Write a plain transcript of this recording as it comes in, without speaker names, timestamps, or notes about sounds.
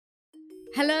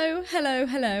Hello,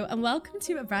 and welcome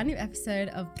to a brand new episode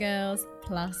of Girls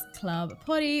Plus Club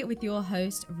Potty with your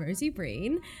host, Rosie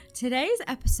Breen. Today's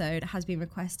episode has been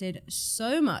requested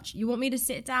so much. You want me to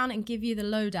sit down and give you the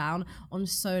lowdown on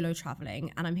solo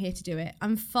traveling, and I'm here to do it.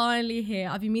 I'm finally here.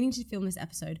 I've been meaning to film this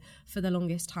episode for the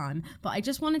longest time, but I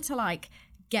just wanted to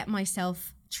get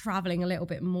myself traveling a little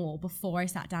bit more before I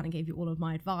sat down and gave you all of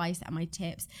my advice and my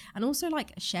tips, and also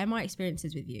share my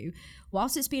experiences with you.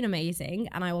 Whilst it's been amazing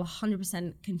and I will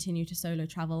 100% continue to solo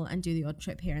travel and do the odd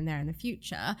trip here and there in the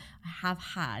future, I have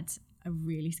had a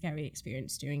really scary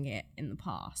experience doing it in the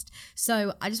past.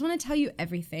 So I just want to tell you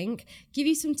everything, give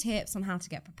you some tips on how to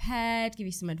get prepared, give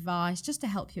you some advice just to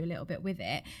help you a little bit with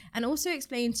it, and also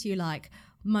explain to you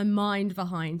my mind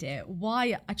behind it,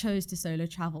 why I chose to solo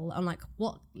travel and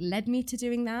what led me to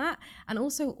doing that, and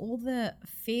also all the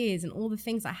fears and all the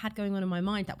things I had going on in my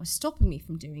mind that were stopping me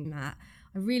from doing that.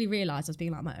 I really realized I was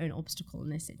being my own obstacle in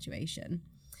this situation.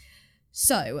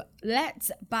 So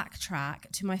let's backtrack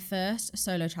to my first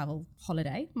solo travel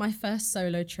holiday, my first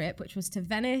solo trip, which was to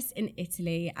Venice in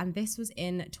Italy. And this was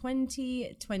in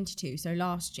 2022, so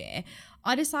last year.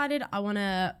 I decided I want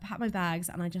to pack my bags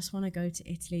and I just want to go to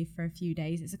Italy for a few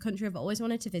days. It's a country I've always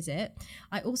wanted to visit.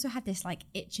 I also had this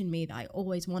itch in me that I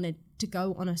always wanted to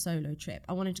go on a solo trip.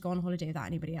 I wanted to go on holiday without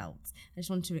anybody else. I just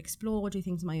wanted to explore, do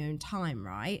things in my own time,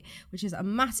 right? Which is a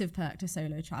massive perk to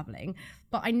solo traveling.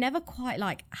 But I never quite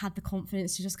had the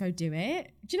confidence to just go do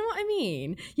it. Do you know what I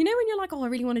mean? You know when you're oh, I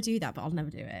really want to do that, but I'll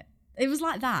never do it. It was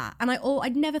like that. And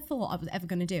I'd never thought I was ever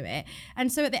going to do it.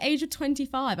 And so at the age of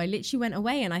 25, I literally went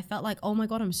away and I felt oh my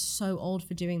God, I'm so old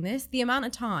for doing this. The amount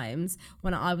of times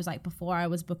when I was before I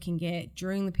was booking it,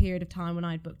 during the period of time when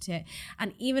I'd booked it,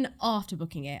 and even after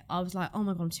booking it, I was oh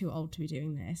my God, I'm too old to be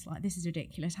doing this. This is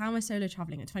ridiculous. How am I solo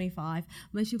traveling at 25?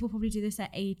 Most people probably do this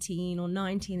at 18 or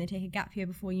 19. They take a gap year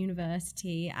before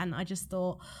university. And I just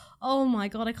thought, oh my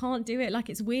God, I can't do it.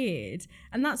 It's weird.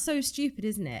 And that's so stupid,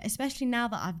 isn't it? Especially now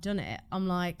that I've done it. I'm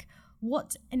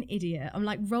what an idiot.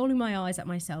 I'm rolling my eyes at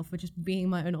myself for just being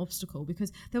my own obstacle,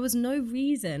 because there was no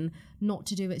reason not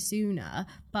to do it sooner.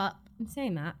 But in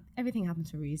saying that, everything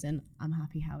happens for a reason. I'm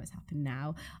happy how it's happened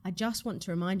now. I just want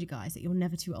to remind you guys that you're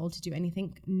never too old to do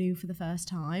anything new for the first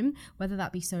time, whether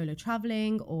that be solo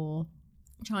traveling or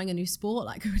trying a new sport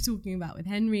like we were talking about with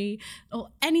Henry, or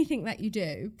anything that you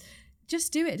do.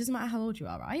 Just do it. It doesn't matter how old you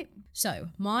are, right? So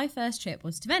my first trip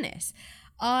was to Venice.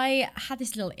 I had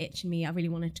this little itch in me. I really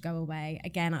wanted to go away.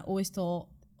 Again, I always thought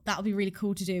that would be really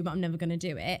cool to do, but I'm never going to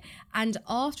do it. And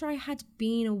after I had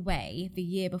been away the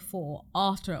year before,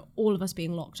 after all of us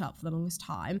being locked up for the longest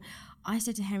time, I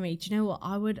said to Henry, do you know what?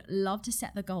 I would love to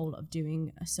set the goal of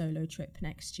doing a solo trip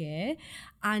next year.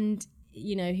 And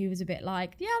he was a bit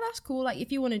yeah, that's cool.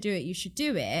 If you want to do it, you should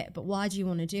do it. But why do you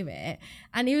want to do it?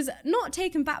 And he was not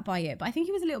taken back by it, but I think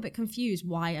he was a little bit confused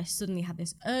why I suddenly had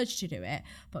this urge to do it.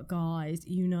 But guys,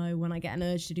 when I get an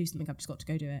urge to do something, I've just got to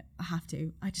go do it. I have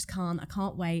to. I just can't. I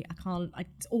can't wait.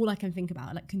 It's all I can think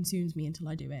about. It consumes me until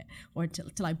I do it, or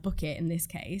until I book it in this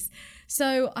case.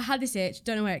 So I had this itch.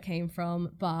 Don't know where it came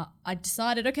from, but I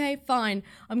decided, okay, fine.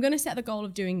 I'm going to set the goal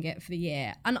of doing it for the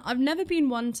year. And I've never been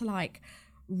one to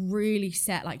really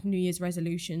set New Year's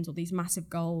resolutions or these massive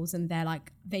goals and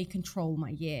they control my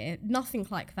year. Nothing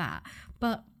like that.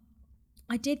 But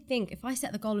I did think if I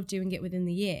set the goal of doing it within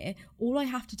the year, all I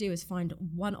have to do is find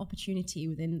one opportunity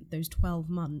within those 12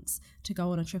 months to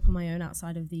go on a trip on my own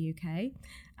outside of the UK.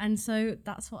 And so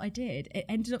that's what I did. It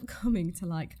ended up coming to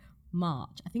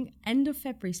March, I think end of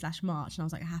February/March, and I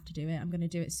was I have to do it. I'm going to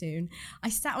do it soon. I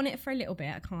sat on it for a little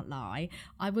bit, I can't lie.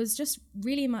 I was just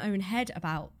really in my own head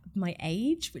about my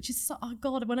age, which is oh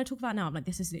God, when I talk about it now, I'm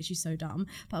this is literally so dumb,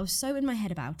 but I was so in my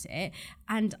head about it,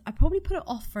 and I probably put it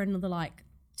off for another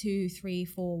 2, 3,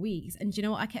 4 weeks. And do you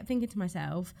know what? I kept thinking to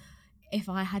myself, if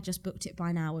I had just booked it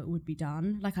by now, it would be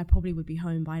done. I probably would be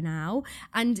home by now.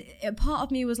 And a part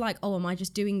of me was oh, am I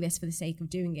just doing this for the sake of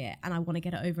doing it and I want to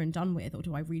get it over and done with, or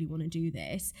do I really want to do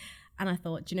this? And I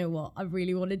thought, do you know what? I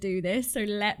really want to do this, so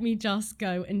let me just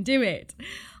go and do it.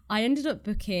 I ended up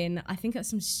booking, I think at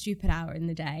some stupid hour in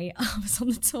the day. I was on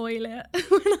the toilet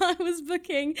when I was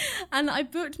booking, and I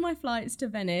booked my flights to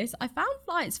Venice. I found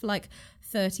flights for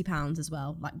 £30 as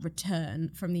well, return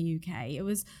from the UK. It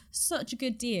was such a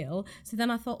good deal. So then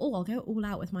I thought, oh, I'll go all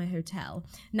out with my hotel.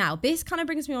 Now, this kind of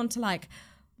brings me on to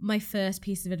my first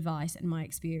piece of advice and my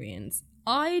experience.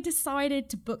 I decided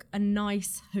to book a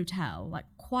nice hotel,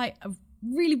 quite a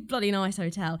really bloody nice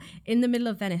hotel in the middle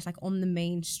of Venice, on the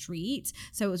main street.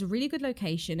 So it was a really good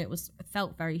location. It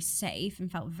felt very safe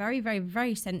and felt very, very,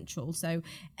 very central. So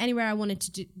anywhere I wanted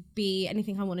to be,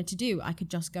 anything I wanted to do, I could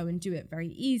just go and do it very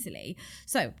easily.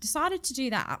 So decided to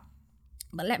do that.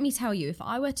 But let me tell you, if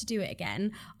I were to do it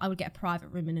again, I would get a private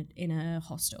room in a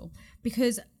hostel,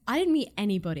 because I didn't meet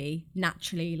anybody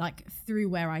naturally, like through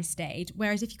where I stayed.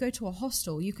 Whereas if you go to a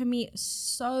hostel, you can meet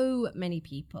so many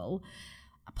people.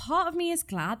 A part of me is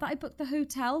glad that I booked the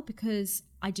hotel, because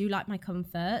I do like my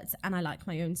comforts and I like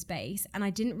my own space. And I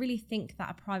didn't really think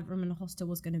that a private room in a hostel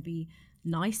was going to be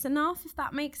nice enough, if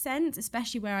that makes sense,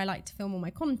 especially where I like to film all my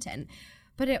content.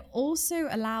 But it also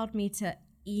allowed me to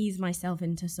ease myself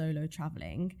into solo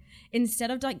traveling, instead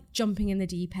of like jumping in the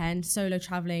deep end, solo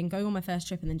traveling, going on my first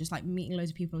trip and then just like meeting loads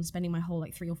of people and spending my whole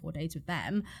like 3 or 4 days with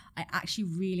them. I actually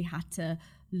really had to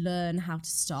learn how to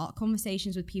start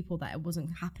conversations with people that it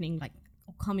wasn't happening like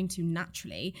or coming to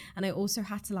naturally. And I also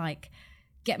had to like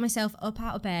get myself up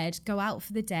out of bed, go out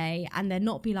for the day, and there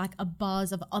not be like a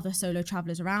buzz of other solo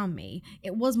travelers around me.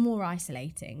 It was more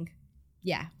isolating.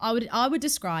 Yeah, I would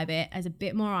describe it as a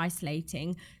bit more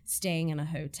isolating, staying in a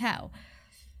hotel.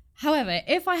 However,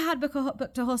 if I had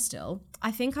booked a hostel,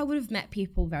 I think I would have met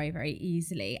people very, very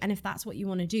easily. And if that's what you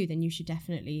want to do, then you should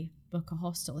definitely book a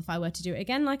hostel. If I were to do it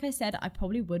again, like I said, I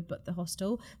probably would book the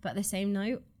hostel. But at the same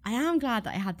note, I am glad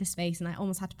that I had the space, and I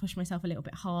almost had to push myself a little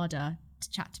bit harder to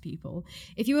chat to people.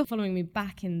 If you were following me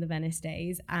back in the Venice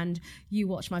days and you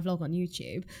watched my vlog on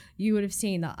YouTube, you would have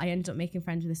seen that I ended up making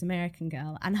friends with this American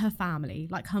girl and her family,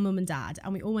 like her mum and dad,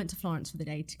 and we all went to Florence for the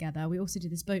day together. We also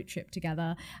did this boat trip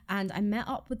together, and I met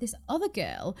up with this other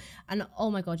girl, and oh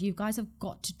my god, you guys have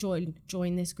got to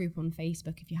join this group on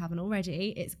Facebook if you haven't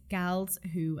already. It's Gals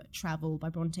Who Travel by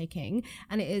Bronte King,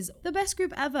 and it is the best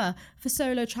group ever for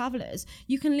solo travelers.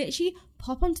 You can literally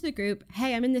pop onto the group,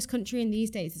 hey, I'm in this country in these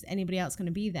days, is anybody else going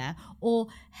to be there? Or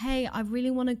hey, I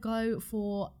really want to go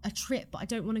for a trip but I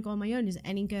don't want to go on my own, is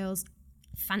any girls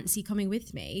fancy coming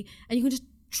with me? And you can just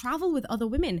travel with other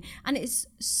women, and it's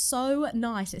so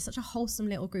nice. It's such a wholesome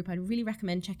little group. I'd really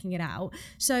recommend checking it out.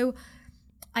 So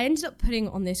I ended up putting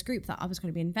on this group that I was going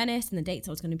to be in Venice and the dates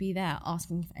I was going to be there,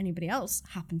 asking if anybody else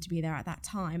happened to be there at that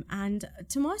time. And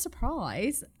to my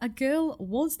surprise, a girl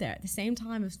was there at the same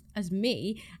time as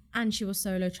me, and she was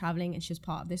solo traveling and she was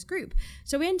part of this group.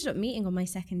 So we ended up meeting on my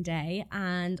second day,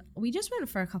 and we just went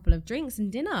for a couple of drinks and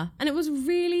dinner, and it was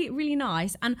really, really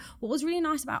nice. And what was really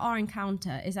nice about our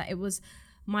encounter is that it was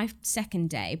my second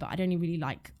day, but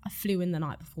I flew in the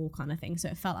night before kind of thing. So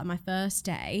it felt like my first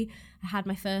day. I had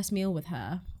my first meal with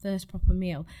her, first proper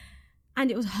meal. And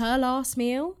it was her last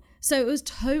meal. So it was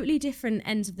totally different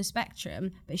ends of the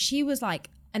spectrum. But she was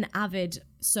like an avid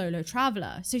solo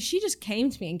traveler. So she just came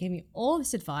to me and gave me all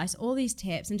this advice, all these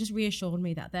tips, and just reassured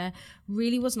me that there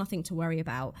really was nothing to worry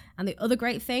about. And the other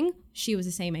great thing, she was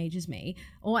the same age as me,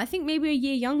 or I think maybe a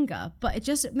year younger, but it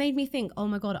just made me think, oh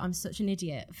my God, I'm such an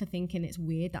idiot for thinking it's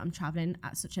weird that I'm traveling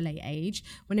at such a late age,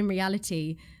 when in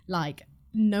reality, like,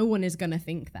 no one is going to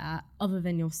think that other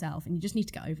than yourself. And you just need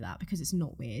to get over that, because it's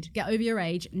not weird. Get over your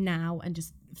age now and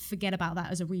just forget about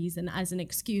that as a reason, as an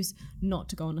excuse not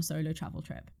to go on a solo travel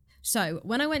trip. So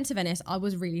when I went to Venice, I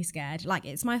was really scared. Like,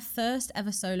 it's my first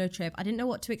ever solo trip. I didn't know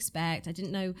what to expect. I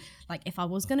didn't know like if I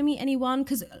was going to meet anyone,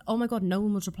 because oh my God, no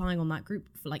one was replying on that group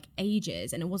for like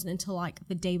ages. And it wasn't until like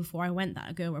the day before I went that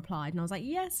a girl replied, and I was like,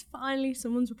 yes, finally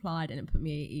someone's replied, and it put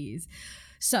me at ease.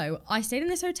 So I stayed in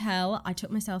this hotel. I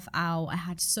took myself out. I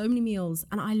had so many meals,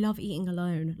 and I love eating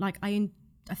alone. Like I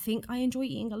think I enjoy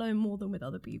eating alone more than with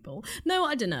other people. No,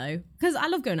 I don't know, because I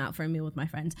love going out for a meal with my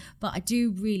friends, but I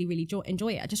do really, really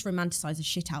enjoy it. I just romanticize the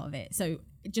shit out of it. So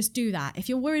just do that. If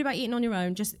you're worried about eating on your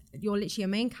own, you're literally a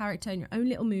main character in your own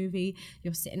little movie.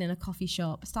 You're sitting in a coffee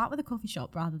shop. Start with a coffee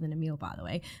shop rather than a meal, by the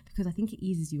way, because I think it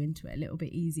eases you into it a little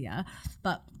bit easier.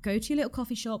 But go to your little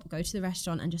coffee shop, go to the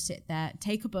restaurant, and just sit there.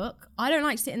 Take a book. I don't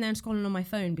like sitting there and scrolling on my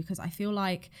phone, because I feel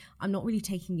like I'm not really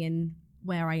taking in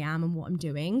where I am and what I'm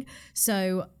doing.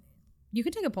 So you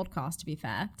can take a podcast, to be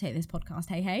fair. Take this podcast,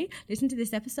 hey, listen to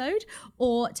this episode,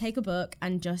 or take a book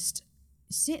and just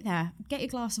sit there, get your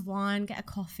glass of wine, get a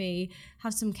coffee,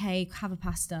 have some cake, have a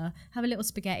pasta, have a little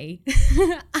spaghetti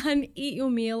and eat your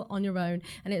meal on your own.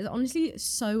 And it's honestly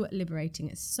so liberating.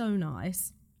 It's so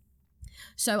nice.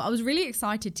 So I was really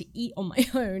excited to eat on my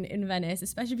own in Venice,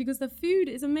 especially because the food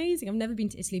is amazing. I've never been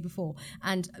to Italy before,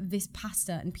 and this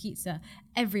pasta and pizza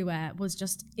everywhere was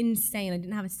just insane. I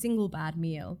didn't have a single bad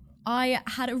meal. I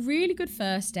had a really good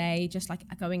first day, just like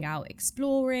going out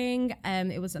exploring.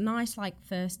 It was a nice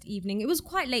first evening. It was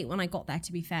quite late when I got there,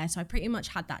 to be fair. So I pretty much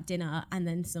had that dinner and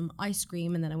then some ice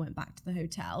cream, and then I went back to the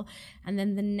hotel. And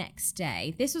then the next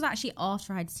day, this was actually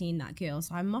after I'd seen that girl.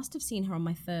 So I must have seen her on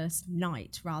my first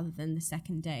night rather than the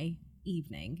second day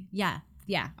evening. Yeah.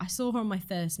 I saw her on my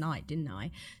first night, didn't I?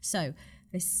 So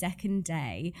the second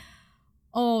day,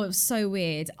 oh, it was so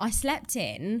weird. I slept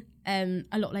in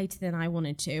a lot later than I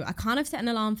wanted to. I kind of set an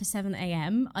alarm for 7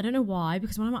 a.m. I don't know why,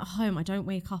 because when I'm at home, I don't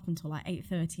wake up until like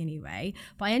 8:30 anyway.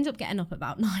 But I end up getting up at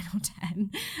about 9 or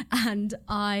 10. And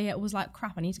I was like,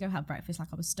 crap, I need to go have breakfast. Like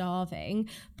I was starving,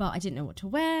 but I didn't know what to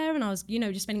wear. And I was,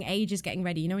 just spending ages getting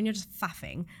ready, when you're just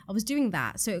faffing. I was doing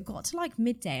that. So it got to like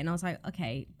midday and I was like,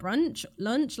 okay, brunch,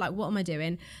 lunch, like what am I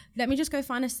doing? Let me just go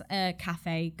find a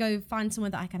cafe, go find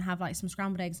somewhere that I can have like some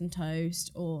scrambled eggs and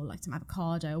toast or like some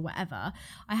avocado or whatever.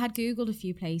 I had Googled a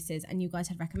few places and you guys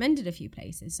had recommended a few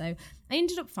places. So I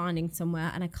ended up finding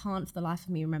somewhere and I can't for the life of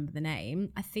me remember the name.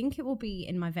 I think it will be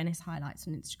in my Venice highlights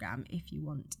on Instagram if you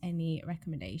want any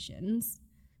recommendations.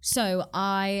 So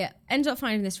I ended up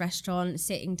finding this restaurant,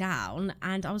 sitting down,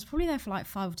 and I was probably there for like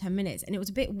 5 or 10 minutes. And it was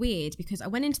a bit weird because I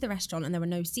went into the restaurant and there were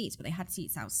no seats, but they had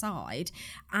seats outside.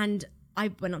 And I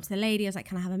went up to the lady, I was like,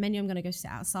 can I have a menu? I'm going to go sit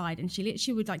outside. And she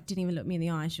literally didn't even look me in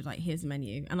the eye. She was like, here's the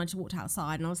menu. And I just walked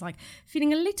outside and I was like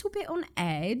feeling a little bit on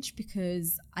edge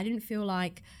because I didn't feel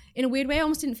like, in a weird way, I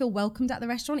almost didn't feel welcomed at the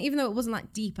restaurant, even though it wasn't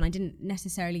like deep and I didn't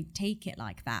necessarily take it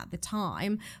like that at the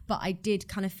time. But I did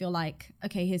kind of feel like,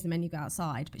 okay, here's the menu, go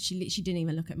outside. But she literally didn't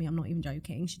even look at me. I'm not even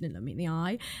joking. She didn't look me in the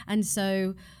eye. And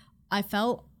so I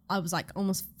felt I was like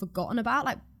almost forgotten about,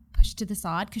 like pushed to the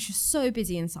side because she was so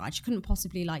busy inside. She couldn't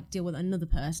possibly like deal with another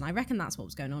person. I reckon that's what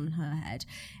was going on in her head.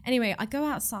 Anyway, I go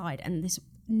outside and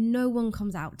no one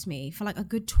comes out to me for like a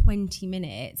good 20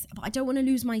 minutes, but I don't want to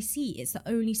lose my seat. It's the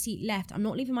only seat left. I'm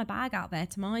not leaving my bag out there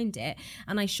to mind it.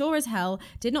 And I sure as hell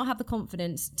did not have the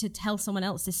confidence to tell someone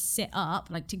else to sit up,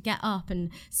 like to get up and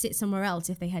sit somewhere else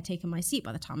if they had taken my seat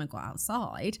by the time I got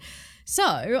outside.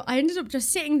 So I ended up just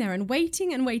sitting there and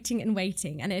waiting and waiting and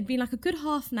waiting. And it had been like a good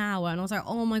half an hour. And I was like,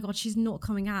 oh my God, she's not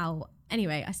coming out.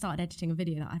 Anyway, I started editing a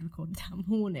video that I'd recorded that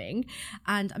morning,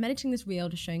 and I'm editing this reel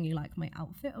just showing you like my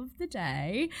outfit of the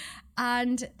day.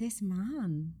 And this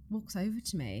man walks over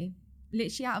to me,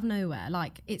 literally out of nowhere.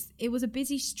 Like it was a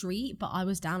busy street, but I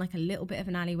was down like a little bit of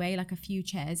an alleyway, like a few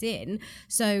chairs in.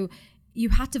 So you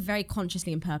had to very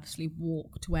consciously and purposely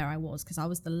walk to where I was because I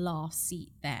was the last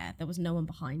seat there. There was no one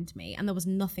behind me and there was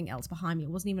nothing else behind me. It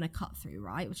wasn't even a cut through,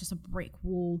 right? It was just a brick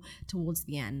wall towards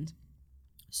the end.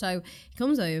 So he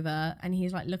comes over and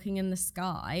he's like looking in the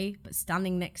sky, but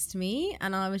standing next to me.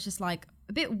 And I was just like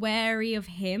a bit wary of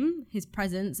him, his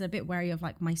presence, and a bit wary of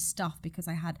like my stuff because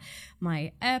I had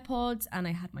my AirPods and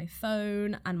I had my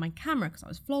phone and my camera because I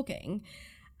was vlogging.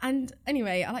 And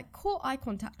anyway, I like caught eye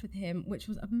contact with him, which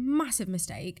was a massive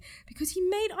mistake because he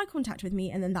made eye contact with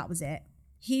me and then that was it.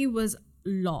 He was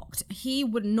locked. He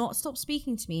would not stop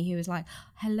speaking to me. He was like,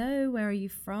 hello, where are you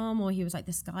from? Or he was like,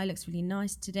 the sky looks really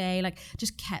nice today. Like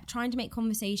just kept trying to make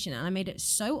conversation. And I made it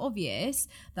so obvious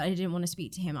that I didn't want to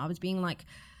speak to him. I was being like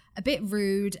a bit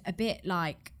rude, a bit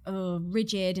like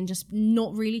rigid and just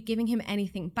not really giving him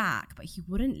anything back, but he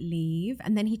wouldn't leave.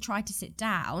 And then he tried to sit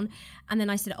down and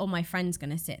then I said, oh, my friend's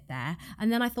gonna sit there.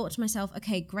 And then I thought to myself,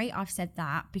 okay, great, I've said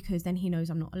that because then he knows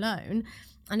I'm not alone.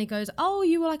 And he goes, oh,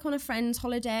 you were like on a friend's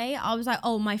holiday? I was like,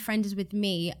 oh, my friend is with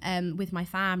me, with my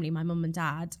family, my mum and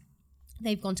dad.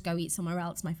 They've gone to go eat somewhere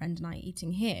else. My friend and I are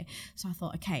eating here. So I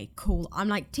thought, okay, cool. I'm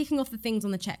like ticking off the things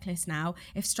on the checklist now.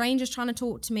 If strangers trying to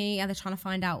talk to me, are they trying to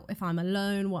find out if I'm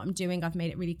alone, what I'm doing? I've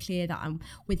made it really clear that I'm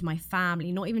with my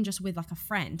family, not even just with like a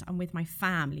friend. I'm with my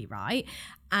family, right?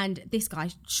 And this guy,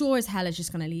 sure as hell, is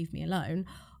just going to leave me alone.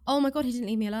 Oh my God, he didn't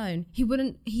leave me alone. He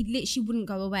literally wouldn't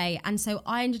go away. And so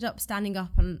I ended up standing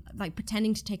up and like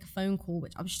pretending to take a phone call,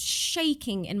 which I was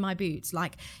shaking in my boots.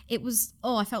 Like it was,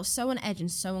 I felt so on edge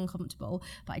and so uncomfortable.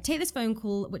 But I take this phone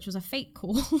call, which was a fake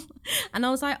call. And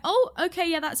I was like, oh, okay,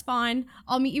 yeah, that's fine.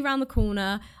 I'll meet you around the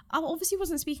corner. I obviously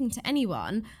wasn't speaking to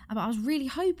anyone, but I was really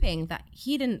hoping that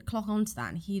he didn't clock onto that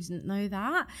and he didn't know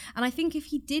that. And I think if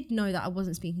he did know that I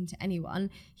wasn't speaking to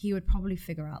anyone, he would probably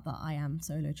figure out that I am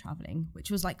solo traveling,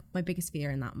 which was like my biggest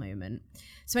fear in that moment.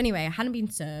 So anyway, I hadn't been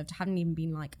served, hadn't even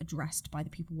been like addressed by the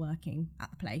people working at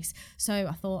the place. So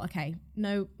I thought, okay,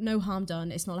 no harm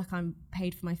done. It's not like I'm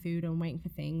paid for my food or I'm waiting for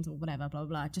things or whatever, blah, blah,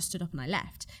 blah. I just stood up and I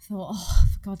left. I thought, oh,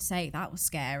 for God's sake, that was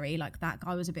scary. Like that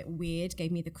guy was a bit weird,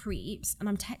 gave me the creeps. And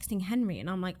I'm texting Henry and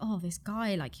I'm like, oh, this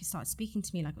guy, like he started speaking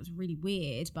to me like it was really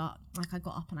weird, but like I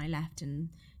got up and I left and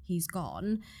he's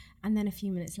gone. And then a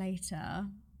few minutes later,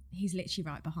 he's literally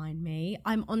right behind me.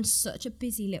 I'm on such a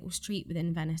busy little street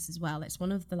within Venice as well. It's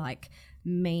one of the like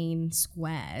main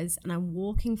squares and I'm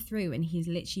walking through and he's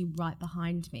literally right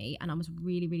behind me and I was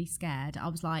really, really scared. I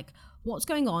was like, what's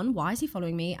going on? Why is he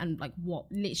following me? And like what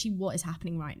is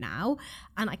happening right now?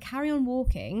 And I carry on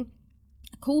walking.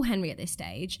 I call Henry at this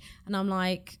stage and I'm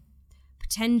like,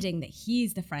 pretending that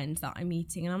he's the friend that I'm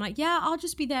meeting. And I'm like, yeah, I'll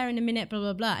just be there in a minute, blah,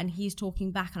 blah, blah. And he's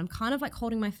talking back. And I'm kind of like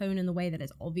holding my phone in the way that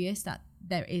it's obvious that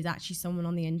there is actually someone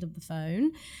on the end of the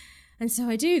phone. And so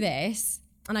I do this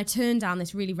and I turn down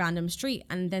this really random street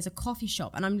and there's a coffee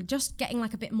shop, and I'm just getting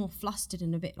like a bit more flustered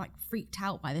and a bit like freaked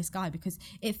out by this guy, because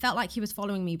it felt like he was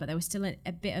following me, but there was still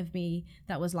a bit of me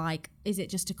that was like, is it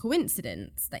just a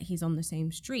coincidence that he's on the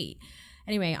same street?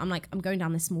 Anyway, I'm going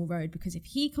down this small road, because if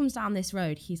he comes down this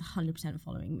road, he's 100%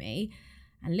 following me.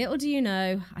 And little do you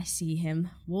know, I see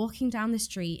him walking down the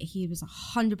street. He was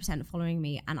 100% following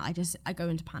me, and I go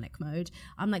into panic mode.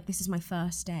 I'm like, this is my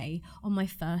first day on my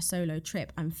first solo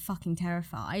trip. I'm fucking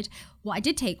terrified. What I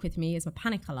did take with me is my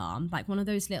panic alarm, like one of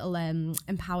those little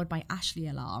Empowered by Ashley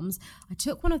alarms. I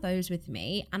took one of those with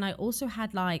me, and I also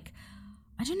had like,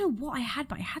 I don't know what I had,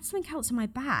 but I had something else in my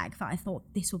bag that I thought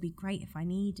this will be great if I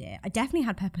need it. I definitely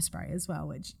had pepper spray as well,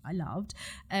 which I loved.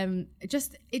 It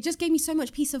just gave me so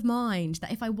much peace of mind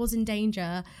that if I was in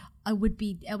danger, I would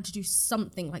be able to do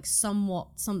something, like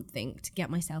something to get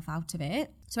myself out of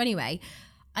it. So anyway,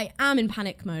 I am in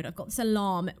panic mode. I've got this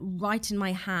alarm right in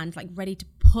my hand, like ready to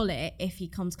pull it if he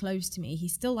comes close to me.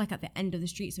 He's still like at the end of the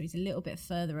street, so he's a little bit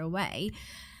further away.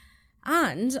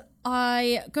 And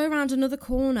I go around another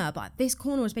corner, but this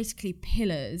corner was basically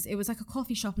pillars. It was like a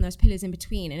coffee shop and there's pillars in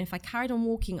between. And if I carried on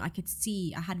walking, I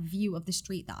had view of the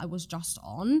street that I was just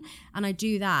on. And I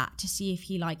do that to see if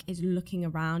he like is looking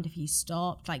around, if he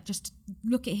stopped, like just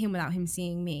look at him without him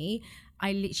seeing me.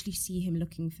 I literally see him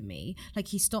looking for me. Like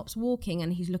he stops walking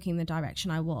and he's looking in the direction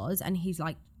I was, and he's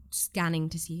like scanning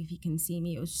to see if he can see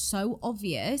me. It was so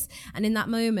obvious, and in that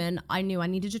moment I knew I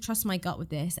needed to trust my gut with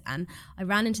this, and I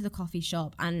ran into the coffee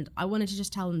shop and I wanted to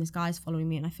just tell them, this guy's following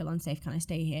me and I feel unsafe, can I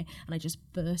stay here? And I just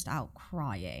burst out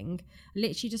crying.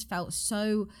 Literally just felt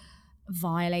so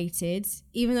violated,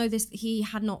 even though he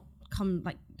had not come,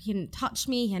 like he hadn't touched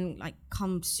me, he hadn't like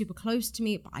come super close to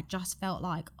me, but I just felt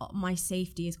like, oh, my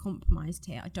safety is compromised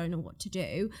here. I don't know what to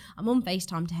do. I'm on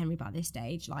FaceTime to Henry by this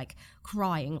stage, like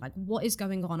crying, like what is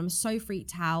going on? I'm so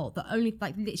freaked out. Literally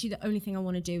the only thing I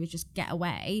want to do is just get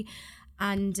away.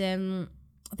 And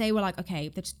they were like, okay,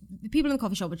 the people in the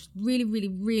coffee shop were just really, really,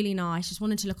 really nice, just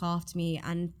wanted to look after me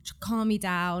and calm me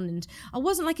down. And I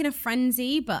wasn't like in a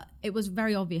frenzy, but it was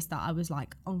very obvious that I was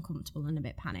like uncomfortable and a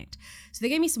bit panicked. So they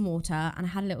gave me some water and I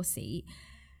had a little seat.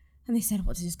 And they said,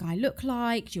 what does this guy look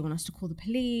like? Do you want us to call the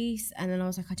police? And then I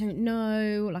was like, I don't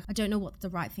know. Like, I don't know what's the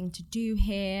right thing to do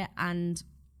here. And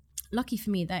lucky for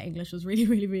me, their English was really,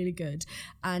 really, really good.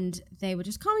 And they were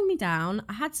just calming me down.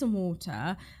 I had some water.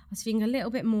 I was feeling a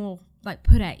little bit more like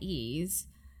put at ease.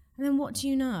 And then what do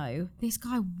you know? This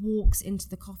guy walks into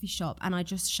the coffee shop and I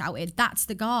just shouted, that's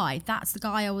the guy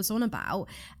I was on about.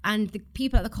 And the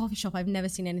people at the coffee shop, I've never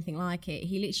seen anything like it.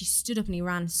 He literally stood up and he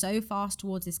ran so fast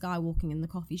towards this guy walking in the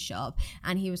coffee shop.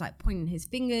 And he was like pointing his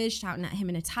fingers, shouting at him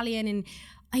in Italian. And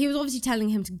he was obviously telling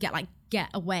him to get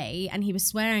away, and he was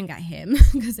swearing at him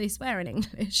because they swear in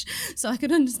English, so I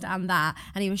could understand that.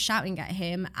 And he was shouting at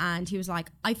him, and he was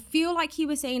like, I feel like he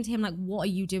was saying to him like, what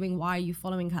are you doing, why are you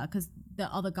following her? Because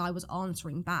the other guy was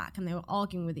answering back and they were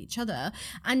arguing with each other,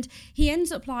 and he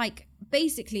ends up like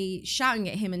basically shouting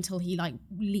at him until he like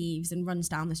leaves and runs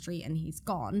down the street and he's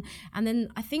gone. And then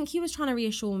I think he was trying to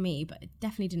reassure me, but it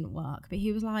definitely didn't work. But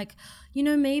he was like, you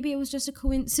know, maybe it was just a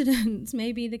coincidence,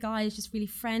 maybe the guy is just really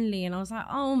friendly. And I was like,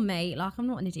 oh mate, like I'm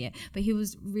not an idiot. But he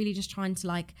was really just trying to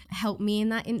like help me in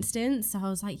that instance. So I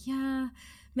was like, yeah,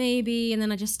 maybe. And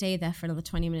then I just stayed there for another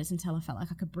 20 minutes until I felt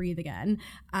like I could breathe again.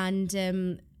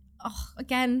 And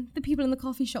again, the people in the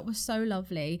coffee shop were so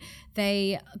lovely.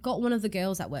 They got one of the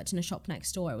girls that worked in a shop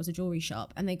next door. It was a jewelry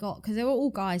shop. And because they were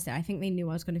all guys there, I think they knew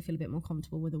I was going to feel a bit more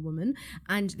comfortable with a woman.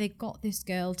 And they got this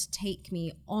girl to take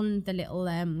me on the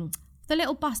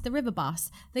little bus, the river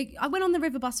bus. I went on the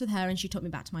river bus with her and she took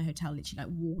me back to my hotel, literally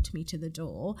like walked me to the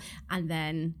door and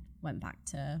then went back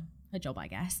to her job, I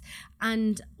guess.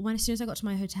 And as soon as I got to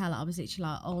my hotel, I was literally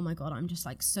like, oh my God, I'm just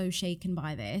like so shaken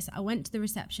by this. I went to the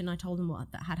reception. I told them what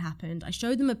that had happened. I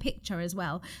showed them a picture as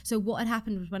well. So what had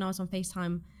happened was when I was on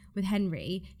FaceTime with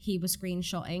Henry, he was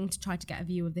screenshotting to try to get a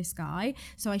view of this guy.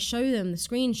 So I showed them the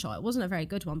screenshot. It wasn't a very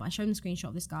good one, but I showed them the screenshot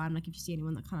of this guy. I'm like, if you see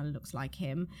anyone that kind of looks like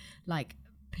him, like,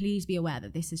 please be aware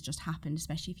that this has just happened,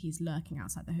 especially if he's lurking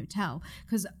outside the hotel.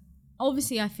 Because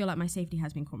obviously I feel like my safety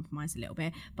has been compromised a little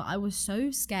bit, but I was so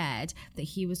scared that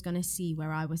he was going to see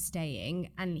where I was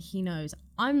staying, and he knows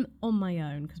I'm on my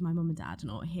own because my mum and dad are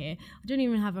not here. I don't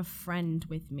even have a friend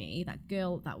with me. That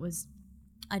girl that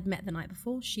I'd met the night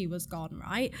before, she was gone,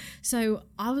 right? So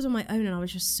I was on my own and I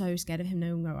was just so scared of him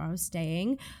knowing where I was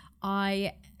staying.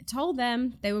 I told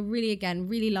them. They were really, again,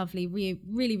 really lovely,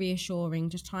 really reassuring,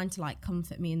 just trying to like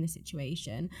comfort me in the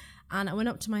situation. And I went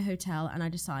up to my hotel and I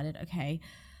decided, okay,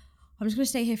 I'm just going to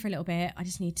stay here for a little bit. I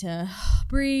just need to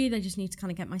breathe. I just need to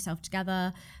kind of get myself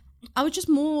together. I was just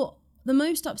the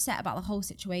most upset about the whole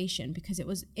situation because it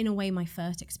was in a way my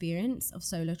first experience of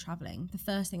solo traveling. The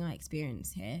first thing I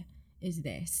experienced here is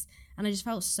this. And I just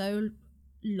felt so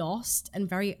lost and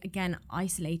very, again,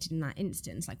 isolated in that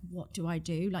instance. Like, what do I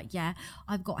do? Like, yeah,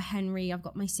 I've got Henry, I've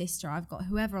got my sister, I've got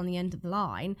whoever on the end of the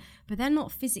line, but they're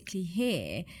not physically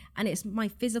here. And it's my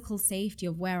physical safety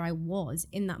of where I was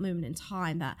in that moment in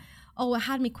time that, it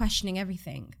had me questioning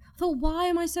everything. I thought, why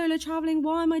am I solo traveling?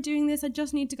 Why am I doing this? I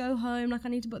just need to go home. Like, I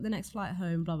need to book the next flight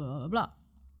home, blah, blah, blah, blah, blah.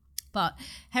 But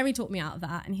Henry talked me out of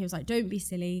that and he was like, don't be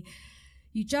silly.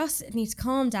 You just need to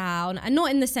calm down, and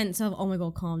not in the sense of, oh my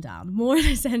God, calm down, more in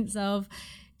the sense of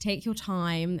take your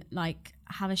time, like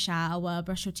have a shower,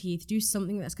 brush your teeth, do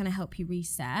something that's going to help you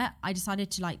reset. I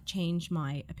decided to like change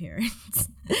my appearance.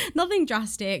 Nothing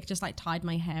drastic, just like tied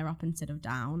my hair up instead of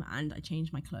down, and I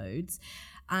changed my clothes.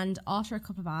 And after a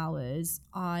couple of hours,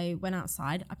 I went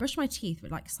outside. I brushed my teeth,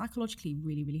 which like psychologically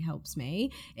really, really helps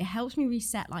me. It helps me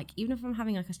reset, like even if I'm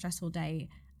having like a stressful day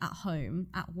at home,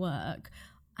 at work,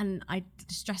 and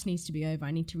stress needs to be over, I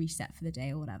need to reset for the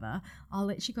day or whatever, I'll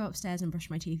literally go upstairs and brush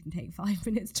my teeth and take 5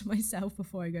 minutes to myself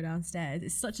before I go downstairs.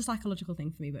 It's such a psychological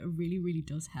thing for me, but it really, really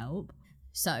does help.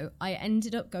 So I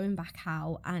ended up going back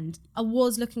out, and I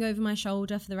was looking over my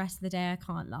shoulder for the rest of the day, I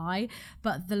can't lie.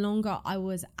 But the longer I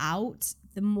was out,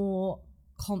 the more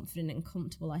confident and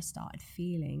comfortable I started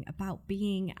feeling about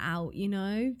being out, you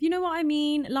know what I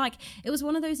mean? Like, it was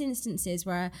one of those instances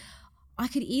where I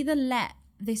could either let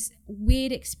this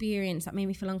weird experience that made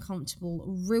me feel uncomfortable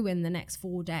ruin the next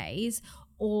 4 days,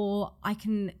 or I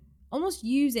can almost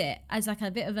use it as like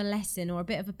a bit of a lesson or a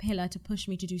bit of a pillar to push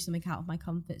me to do something out of my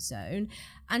comfort zone.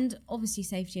 And obviously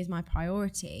safety is my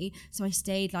priority, so I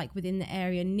stayed like within the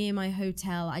area near my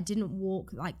hotel. I didn't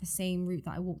walk like the same route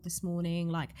that I walked this morning.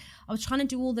 Like, I was trying to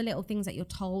do all the little things that you're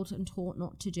told and taught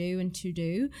not to do and to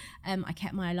do. I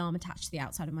kept my alarm attached to the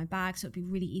outside of my bag, so it'd be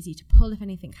really easy to pull if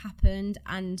anything happened.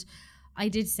 And I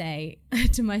did say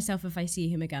to myself, if I see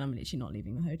him again, I'm literally not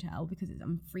leaving the hotel because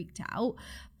I'm freaked out.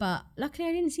 But luckily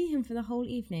I didn't see him for the whole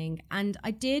evening. And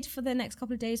I did for the next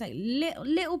couple of days, like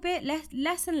little bit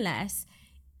less and less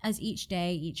as each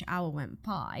day, each hour went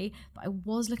by. But I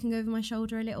was looking over my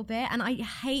shoulder a little bit, and I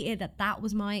hated that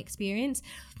was my experience.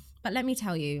 But let me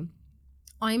tell you,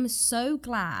 I'm so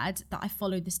glad that I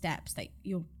followed the steps that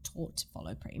you're taught to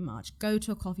follow pretty much. Go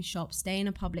to a coffee shop, stay in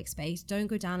a public space, don't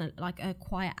go down a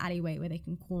quiet alleyway where they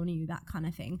can corner you, that kind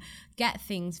of thing. Get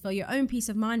things for your own peace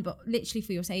of mind, but literally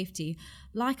for your safety,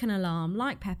 like an alarm,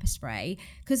 like pepper spray,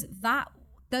 because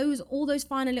all those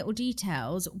finer little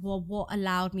details were what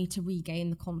allowed me to regain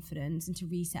the confidence and to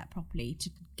reset properly, to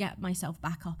get myself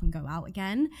back up and go out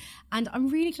again. And I'm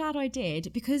really glad I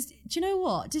did, because do you know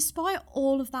what? Despite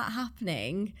all of that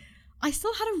happening, I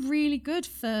still had a really good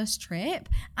first trip,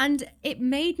 and it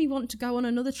made me want to go on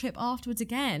another trip afterwards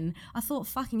again. I thought,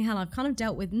 fucking hell, I've kind of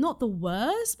dealt with not the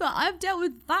worst, but I've dealt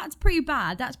with, that's pretty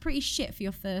bad. That's pretty shit for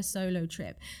your first solo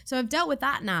trip. So I've dealt with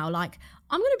that now. Like,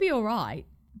 I'm going to be all right.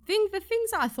 The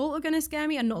things that I thought were going to scare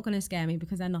me are not going to scare me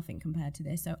because they're nothing compared to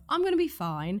this. So I'm going to be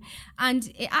fine.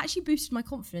 And it actually boosted my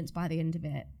confidence by the end of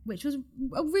it, which was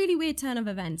a really weird turn of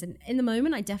events. And in the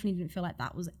moment, I definitely didn't feel like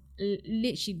that was,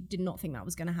 literally did not think that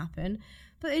was going to happen.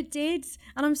 But it did.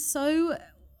 And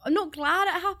I'm not glad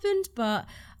it happened, but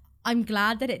I'm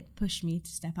glad that it pushed me to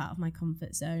step out of my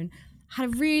comfort zone. Had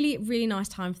a really, really nice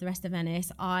time for the rest of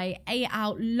Venice. I ate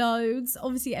out loads.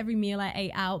 Obviously, every meal I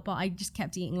ate out, but I just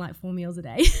kept eating like 4 meals a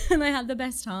day. And I had the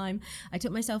best time. I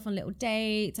took myself on little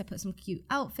dates. I put some cute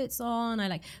outfits on. I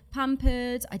like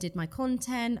pampered. I did my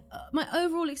content. My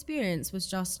overall experience was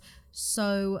just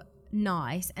so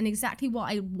nice and exactly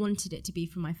what I wanted it to be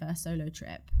for my first solo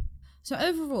trip. So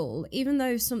overall, even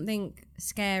though something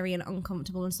scary and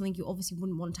uncomfortable and something you obviously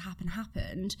wouldn't want to happen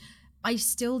happened, I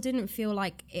still didn't feel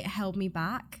like it held me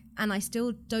back, and I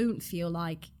still don't feel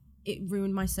like it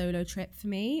ruined my solo trip for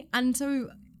me. And so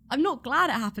I'm not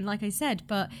glad it happened, like I said,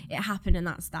 but it happened and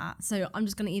that's that. So I'm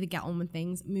just going to either get on with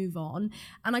things, move on.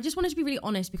 And I just wanted to be really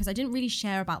honest because I didn't really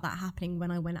share about that happening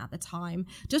when I went at the time,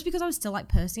 just because I was still like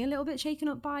personally a little bit shaken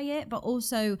up by it. But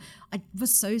also I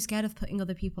was so scared of putting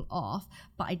other people off.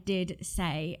 But I did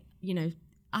say,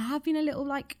 I have been a little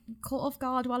like caught off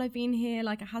guard while I've been here.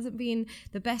 Like it hasn't been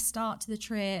the best start to the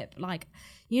trip, like,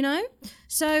 you know?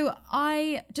 So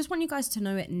I just want you guys to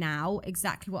know it now,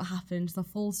 exactly what happened, the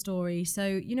full story. So,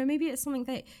 you know, maybe it's something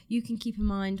that you can keep in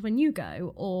mind when you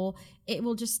go, or it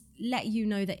will just let you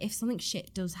know that if something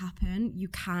shit does happen, you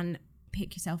can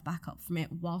pick yourself back up from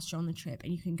it whilst you're on the trip,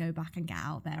 and you can go back and get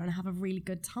out there and have a really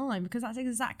good time, because that's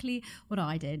exactly what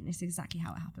I did, and it's exactly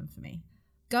how it happened for me.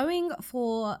 Going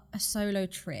for a solo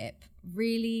trip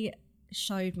really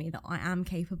showed me that I am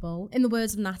capable. In the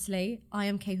words of Natalie, I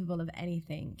am capable of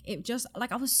anything. It just,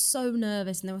 like, I was so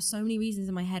nervous and there were so many reasons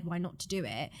in my head why not to do it.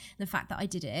 And the fact that I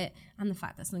did it and the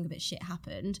fact that something a bit shit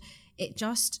happened, it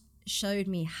just showed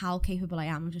me how capable I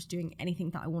am of just doing anything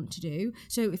that I want to do.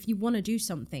 So if you want to do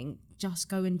something, just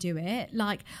go and do it.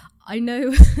 Like, I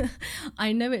know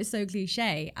I know it's so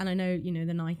cliche, and I know, you know,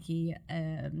 the Nike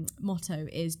motto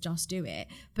is just do it,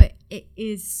 but it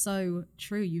is so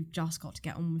true. You've just got to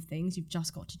get on with things. You've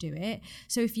just got to do it.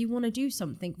 So if you want to do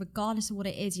something, regardless of what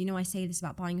it is, you know, I say this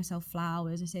about buying yourself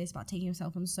flowers, I say this about taking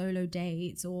yourself on solo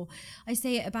dates, or I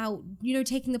say it about, you know,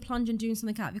 taking the plunge and doing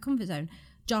something out of your comfort zone.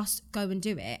 Just go and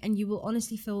do it, and you will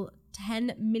honestly feel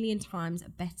 10 million times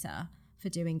better for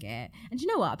doing it. And you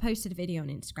know what? I posted a video on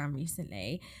Instagram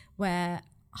recently where,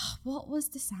 what was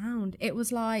the sound? It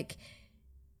was like,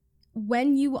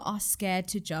 when you are scared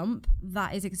to jump,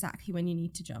 that is exactly when you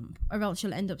need to jump, or else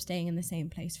you'll end up staying in the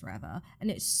same place forever. And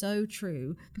it's so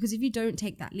true, because if you don't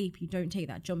take that leap, you don't take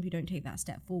that jump, you don't take that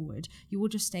step forward, you will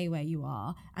just stay where you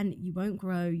are, and you won't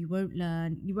grow, you won't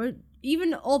learn, you won't,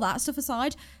 even all that stuff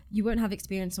aside, you won't have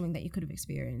experienced something that you could have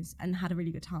experienced and had a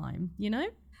really good time, you know?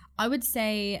 I would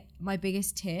say my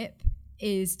biggest tip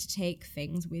is to take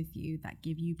things with you that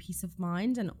give you peace of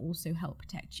mind and also help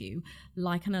protect you,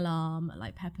 like an alarm,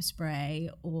 like pepper spray,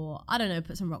 or I don't know,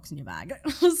 put some rocks in your bag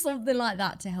or something like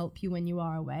that to help you when you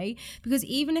are away. Because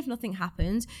even if nothing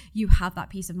happens, you have that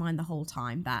peace of mind the whole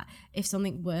time, that if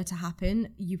something were to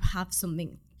happen, you have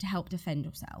something to help defend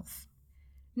yourself.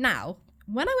 Now,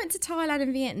 when I went to Thailand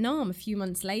and Vietnam a few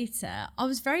months later, I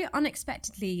was very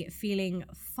unexpectedly feeling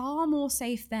far more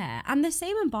safe there. And the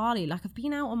same in Bali. Like, I've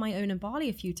been out on my own in Bali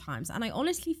a few times, and I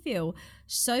honestly feel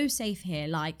so safe here.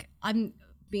 Like, I'm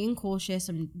being cautious,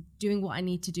 I'm doing what I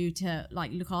need to do to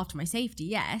like look after my safety.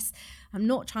 Yes, I'm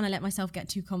not trying to let myself get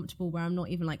too comfortable where I'm not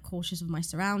even like cautious of my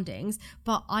surroundings,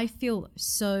 but I feel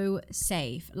so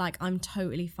safe, like I'm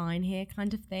totally fine here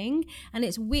kind of thing. And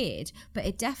it's weird, but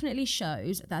it definitely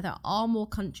shows that there are more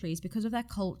countries, because of their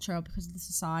culture or because of the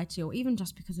society, or even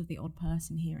just because of the odd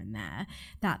person here and there,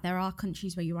 that there are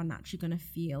countries where you are naturally going to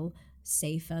feel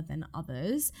safer than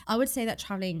others. I would say that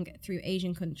traveling through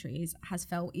Asian countries has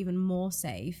felt even more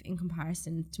safe in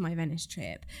comparison to my Venice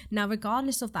trip. Now,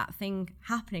 regardless of that thing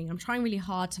happening, I'm trying really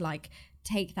hard to like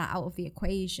take that out of the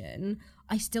equation.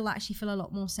 I still actually feel a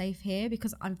lot more safe here,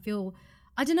 because I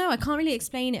don't know, I can't really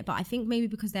explain it, but I think maybe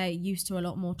because they're used to a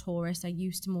lot more tourists, they're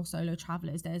used to more solo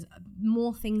travelers, there's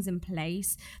more things in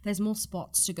place, there's more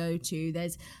spots to go to,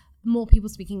 there's more people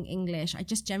speaking English. I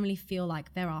just generally feel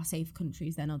like there are safe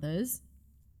countries than others.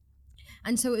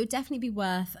 And so it would definitely be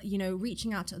worth, you know,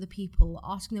 reaching out to other people,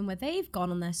 asking them where they've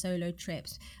gone on their solo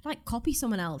trips. Like, copy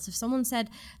someone else. If someone said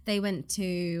they went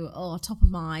to, top of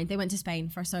mind, they went to Spain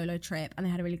for a solo trip and they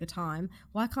had a really good time,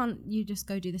 why can't you just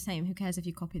go do the same? Who cares if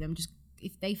you copy them? Just,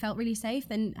 if they felt really safe,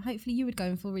 then hopefully you would go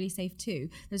and feel really safe too.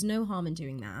 There's no harm in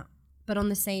doing that. But on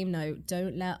the same note,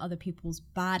 don't let other people's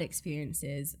bad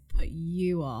experiences put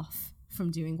you off from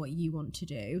doing what you want to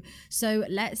do. So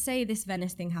let's say this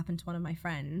Venice thing happened to one of my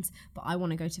friends, but I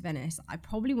want to go to Venice. I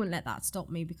probably wouldn't let that stop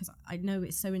me, because I know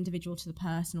it's so individual to the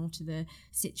person or to the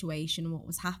situation and what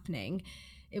was happening.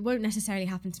 It won't necessarily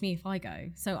happen to me if I go.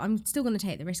 So I'm still going to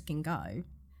take the risk and go.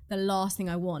 The last thing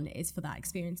I want is for that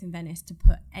experience in Venice to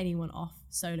put anyone off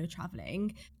solo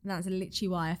traveling. And that's literally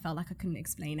why I felt like I couldn't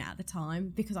explain it at the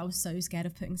time, because I was so scared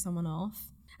of putting someone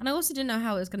off. And I also didn't know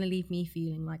how it was going to leave me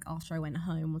feeling like after I went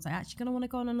home. Was I actually going to want to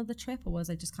go on another trip, or was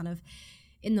I just kind of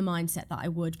in the mindset that I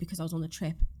would, because I was on the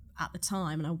trip at the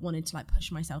time and I wanted to like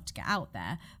push myself to get out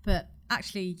there? But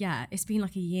actually, yeah, it's been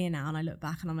like a year now, and I look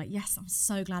back and I'm like, yes, I'm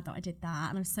so glad that I did that,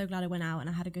 and I'm so glad I went out and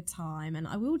I had a good time, and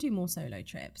I will do more solo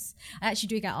trips. I actually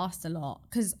do get asked a lot,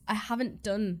 because I haven't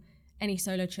done any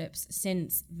solo trips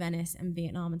since Venice and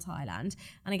Vietnam and Thailand,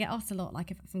 and I get asked a lot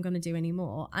like if I'm going to do any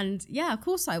more, and yeah, of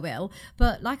course I will.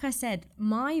 But like I said,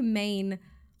 my main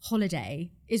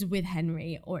holiday is with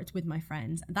Henry, or it's with my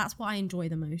friends, and that's what I enjoy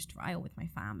the most, right? Or with my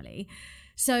family.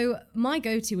 So my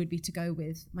go-to would be to go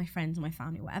with my friends or my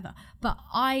family or whatever. But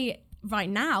I right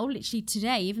now, literally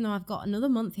today, even though I've got another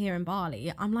month here in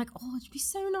Bali, I'm like, oh, it'd be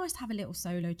so nice to have a little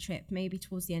solo trip, maybe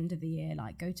towards the end of the year,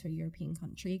 like go to a European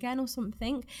country again or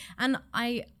something. And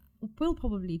I will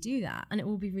probably do that, and it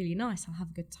will be really nice. I'll have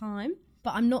a good time.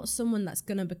 But I'm not someone that's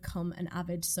going to become an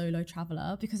avid solo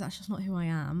traveler, because that's just not who I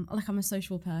am. Like, I'm a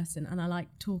social person and I like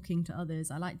talking to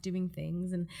others. I like doing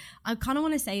things. And I kind of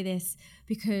want to say this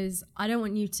because I don't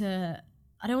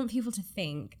want people to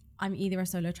think I'm either a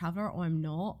solo traveler or I'm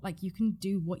not. Like, you can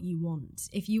do what you want.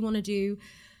 If you want to do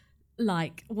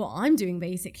like what I'm doing,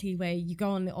 basically, where you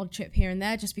go on the odd trip here and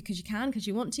there just because you can, because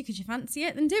you want to, because you fancy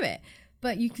it, then do it.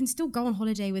 But you can still go on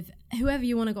holiday with whoever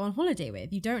you want to go on holiday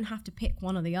with. You don't have to pick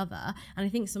one or the other. And I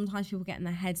think sometimes people get in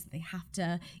their heads that they have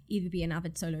to either be an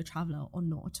avid solo traveler or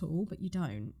not at all, but you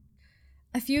don't.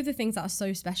 A few of the things that are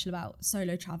so special about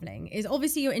solo traveling is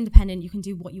obviously you're independent. You can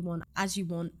do what you want, as you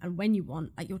want, and when you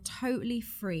want. Like, you're totally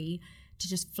free to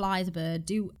just fly as a bird,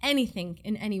 do anything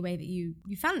in any way that you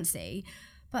fancy.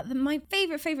 But my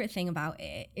favorite thing about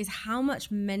it is how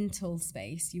much mental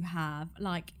space you have.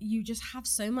 Like, you just have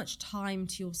so much time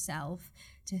to yourself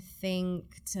to think,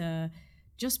 to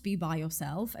just be by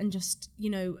yourself, and just, you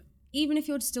know, even if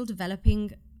you're still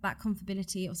developing that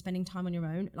comfortability or spending time on your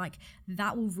own, like,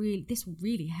 this will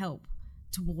really help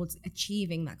towards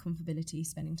achieving that comfortability,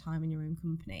 spending time in your own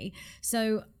company.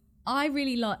 So I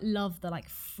really love the like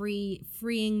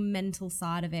freeing mental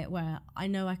side of it, where I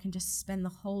know I can just spend the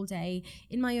whole day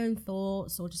in my own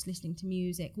thoughts, or just listening to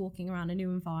music, walking around a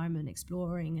new environment,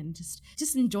 exploring, and just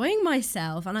enjoying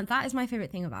myself. And that is my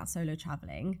favorite thing about solo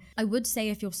traveling. I would say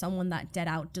if you're someone that dead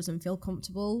out doesn't feel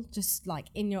comfortable just like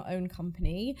in your own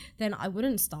company, then I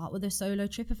wouldn't start with a solo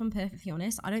trip, if I'm perfectly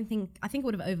honest. I think it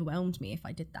would have overwhelmed me if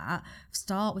I did that.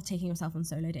 Start with taking yourself on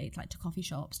solo dates, like to coffee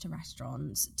shops, to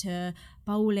restaurants, to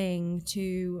bowling,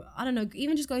 to, I don't know,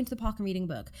 even just going to the park and reading a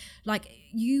book. Like,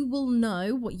 you will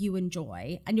know what you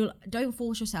enjoy, and don't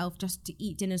force yourself just to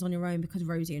eat dinners on your own because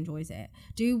Rosie enjoys it.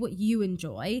 Do what you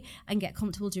enjoy and get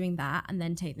comfortable doing that, and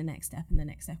then take the next step and the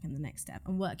next step and the next step,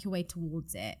 and work your way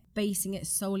towards it, basing it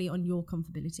solely on your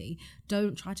comfortability.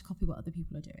 Don't try to copy what other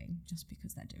people are doing just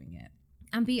because they're doing it.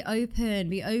 And be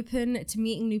open to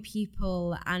meeting new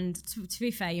people. And to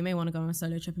be fair, you may want to go on a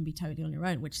solo trip and be totally on your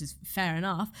own, which is fair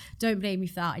enough. Don't blame me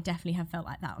for that. I definitely have felt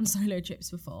like that on solo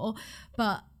trips before.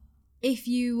 But if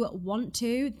you want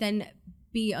to, then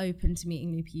be open to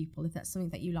meeting new people. If that's something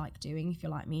that you like doing, if you're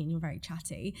like me and you're very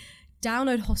chatty,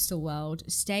 download Hostel World,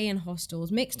 stay in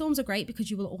hostels. Mixed dorms are great because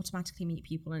you will automatically meet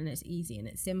people and it's easy and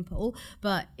it's simple.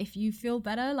 But if you feel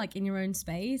better, like in your own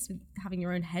space, with having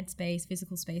your own headspace,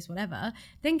 physical space, whatever,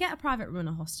 then get a private room in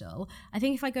a hostel. I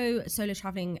think if I go solo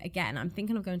traveling again, I'm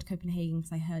thinking of going to Copenhagen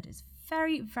because I heard it's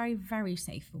very, very, very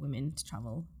safe for women to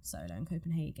travel solo in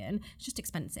Copenhagen. It's just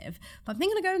expensive. But I'm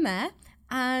thinking of going there,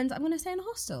 and I'm going to stay in a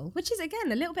hostel, which is,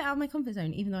 again, a little bit out of my comfort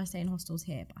zone, even though I stay in hostels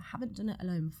here, but I haven't done it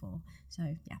alone before. So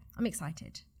yeah, I'm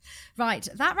excited. Right,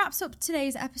 that wraps up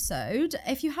today's episode.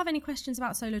 If you have any questions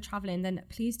about solo traveling, then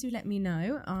please do let me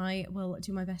know. I will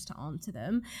do my best to answer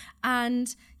them.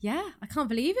 And yeah, I can't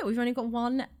believe it. We've only got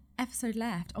one episode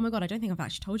left. Oh my God, I don't think I've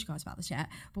actually told you guys about this yet,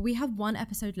 but we have one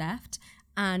episode left.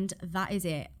 And that is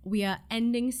it. We are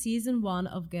ending season 1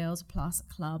 of Girls Plus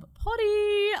Club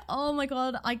Potty. Oh my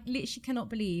God, I literally cannot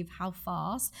believe how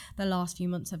fast the last few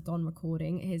months have gone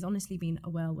recording. It has honestly been a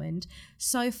whirlwind.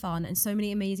 So fun, and so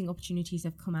many amazing opportunities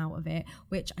have come out of it,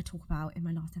 which I talk about in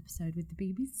my last episode with the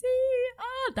BBC.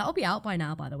 That'll be out by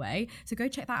now, by the way. So go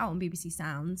check that out on BBC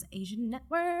Sounds Asian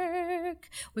Network.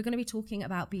 We're going to be talking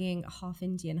about being half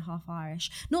Indian, half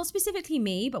Irish. Not specifically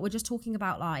me, but we're just talking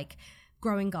about like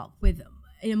growing up in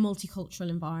a multicultural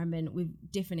environment with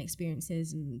different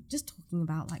experiences, and just talking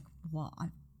about like what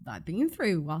I've been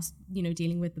through whilst, you know,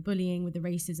 dealing with the bullying, with the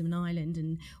racism in Ireland,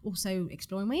 and also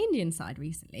exploring my Indian side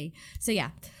recently. So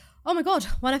yeah, oh my God,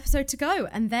 one episode to go,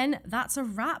 and then that's a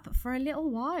wrap for a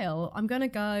little while. I'm gonna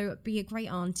go be a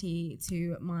great auntie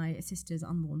to my sister's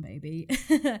unborn baby.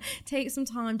 Take some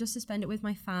time just to spend it with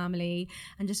my family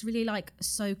and just really like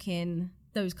soak in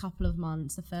those couple of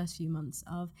months, the first few months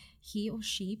of he or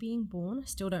she being born. I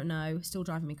still don't know, still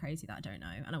driving me crazy that I don't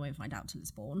know, and I won't find out till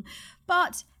it's born.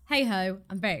 But hey ho,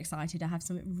 I'm very excited. I have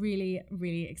some really,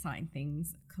 really exciting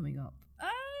things coming up.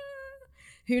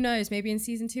 Who knows, maybe in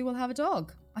season 2 we'll have a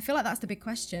dog. I feel like that's the big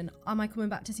question. Am I coming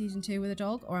back to season 2 with a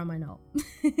dog, or am I not?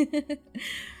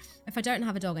 If I don't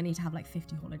have a dog, I need to have like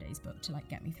 50 holidays booked to like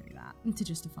get me through that and to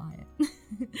justify it.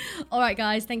 All right,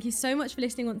 guys, thank you so much for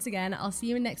listening once again. I'll see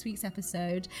you in next week's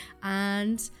episode,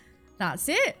 and that's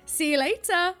it. See you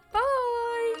later. Bye.